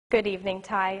Good evening,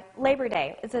 Ty. Labor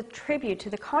Day is a tribute to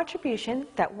the contribution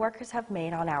that workers have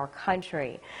made on our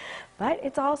country. But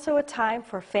it's also a time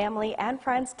for family and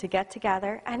friends to get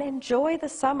together and enjoy the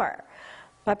summer.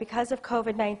 But because of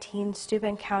COVID-19,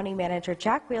 Steuben County Manager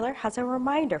Jack Wheeler has a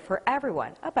reminder for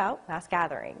everyone about mass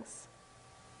gatherings.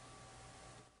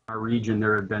 In our region,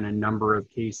 there have been a number of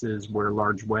cases where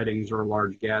large weddings or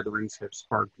large gatherings have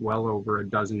sparked well over a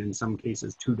dozen, in some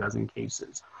cases 24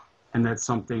 cases. And that's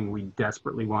something we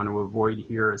desperately want to avoid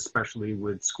here, especially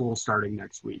with school starting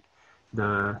next week.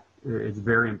 It's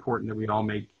very important that we all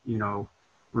make,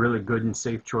 really good and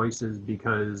safe choices,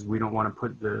 because we don't want to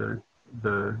put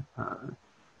the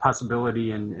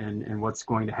possibility and what's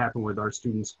going to happen with our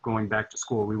students going back to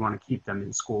school. We want to keep them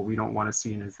in school. We don't want to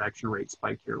see an infection rate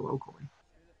spike here locally.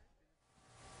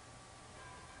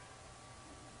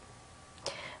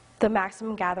 The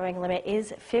maximum gathering limit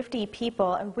is 50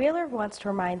 people, and Wheeler wants to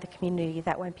remind the community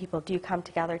that when people do come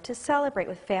together to celebrate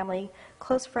with family,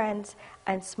 close friends,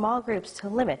 and small groups, to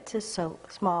limit to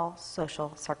small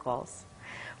social circles.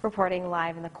 Reporting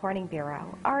live in the Corning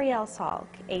Bureau, Ariel Salk,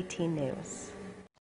 18 News.